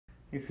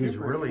He's He's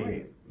super really,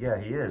 sweet. yeah,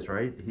 he is,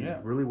 right? He's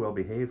really well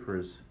behaved for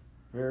his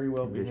Very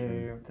well condition.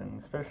 behaved,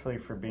 and especially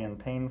for being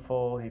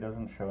painful, he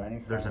doesn't show any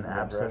signs There's an of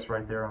abscess aggression.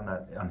 right there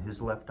on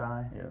his left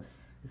eye. Yes,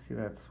 you see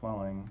that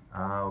swelling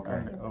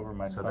Okay. over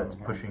my So thumb that's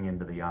here. pushing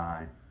into the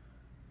eye,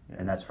 Yes.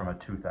 and that's from a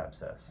tooth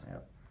abscess.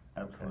 Yep,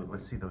 Okay, absolutely.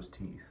 let's see those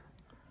teeth.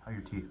 How are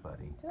your teeth,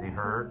 buddy? They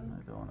hurt?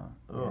 I don't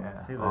wanna.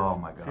 Yeah. See this? Oh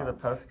my See the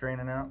God. pus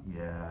draining out?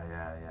 Yeah,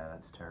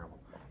 that's terrible.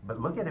 But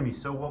look at him,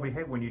 he's so well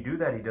behaved. When you do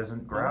that, he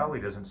doesn't growl,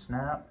 he doesn't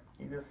snap.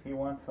 He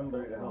wants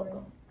somebody to help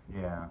him.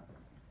 Yeah,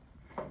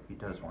 he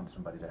does want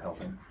somebody to help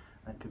him.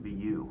 That could be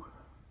you.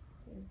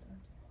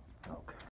 Okay.